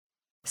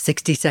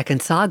60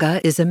 Second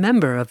Saga is a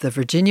member of the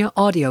Virginia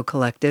Audio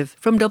Collective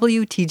from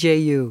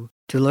WTJU.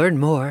 To learn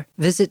more,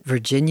 visit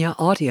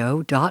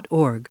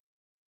virginiaaudio.org.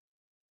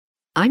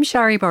 I'm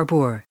Shari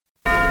Barbour.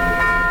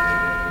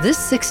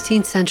 This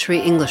 16th century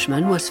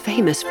Englishman was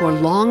famous for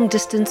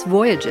long-distance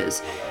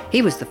voyages.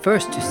 He was the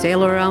first to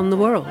sail around the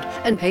world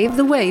and pave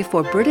the way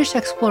for British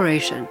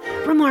exploration.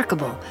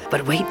 Remarkable.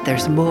 But wait,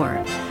 there's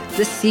more.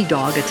 This sea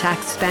dog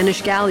attacked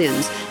Spanish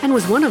galleons and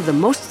was one of the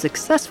most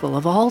successful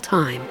of all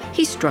time.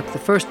 He struck the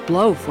first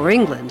blow for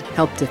England,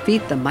 helped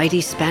defeat the mighty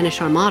Spanish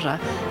Armada,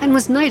 and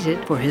was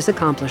knighted for his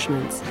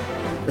accomplishments.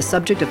 The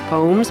subject of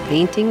poems,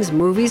 paintings,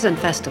 movies, and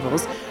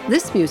festivals,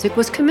 this music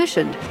was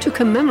commissioned to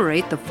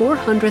commemorate the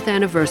 400th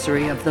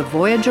anniversary of the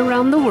voyage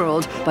around the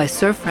world by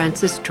Sir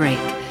Francis Drake.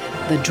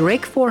 The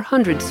Drake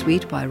 400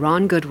 Suite by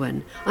Ron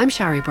Goodwin. I'm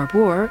Shari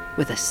Barbour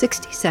with a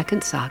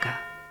 60-second saga.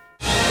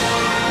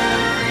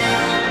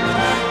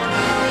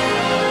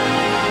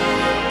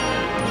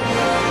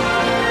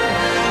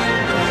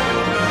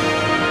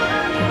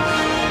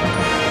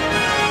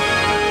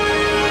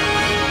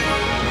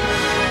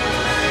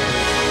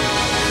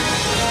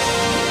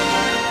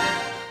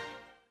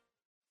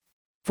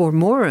 For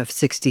more of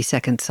 60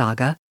 Second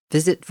Saga,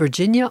 visit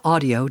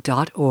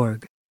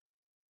virginiaaudio.org.